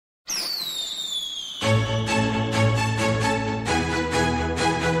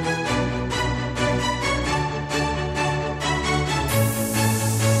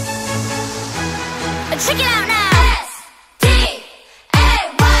Check it out now. S-T-A-Y-C.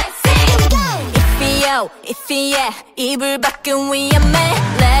 If yeah, 이불 밖은 위험해.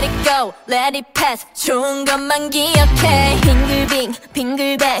 Let it go, let it pass. 좋은 것만 기억해. 빙글빙,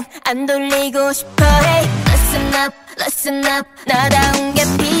 빙글뱅 안 돌리고 싶어. Hey, listen up, listen up. 나다운 게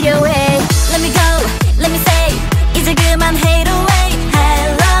필요해. Let me go, let me say. 이제 그만 hate away.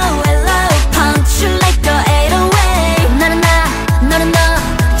 Hello, hello. Punch you like a 808. 나는 나, 너는 너.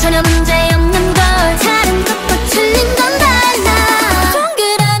 전혀 문제 없는 걸. 다른 것도 틀린 건 달라.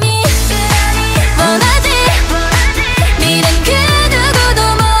 동그라미 원하지. 미련 그 누구도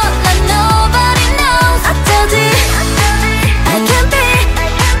몰라. Nobody knows. 어쩌지 I can't be.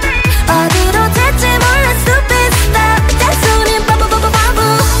 어디로 될지 몰라. Stupid stuff. 딴소린 바보바보바보.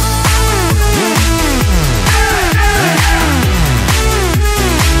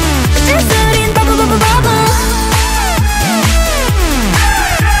 딴소린 바보바보바보.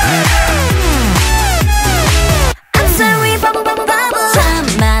 I'm sorry 바보바보바보. 참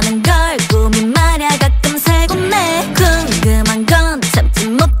많은 걸 고민마냐 가끔 살곤 해. 궁금한 건 참지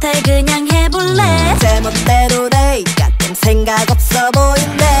못해 그냥 해볼래. 제멋대로 돼. 가끔 생각 없어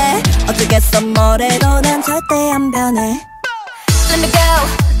보인대. 어쩌겠어 뭐래도 난 절대 안 변해. Let me go,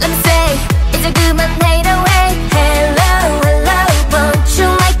 let me say. 이제 그만 hate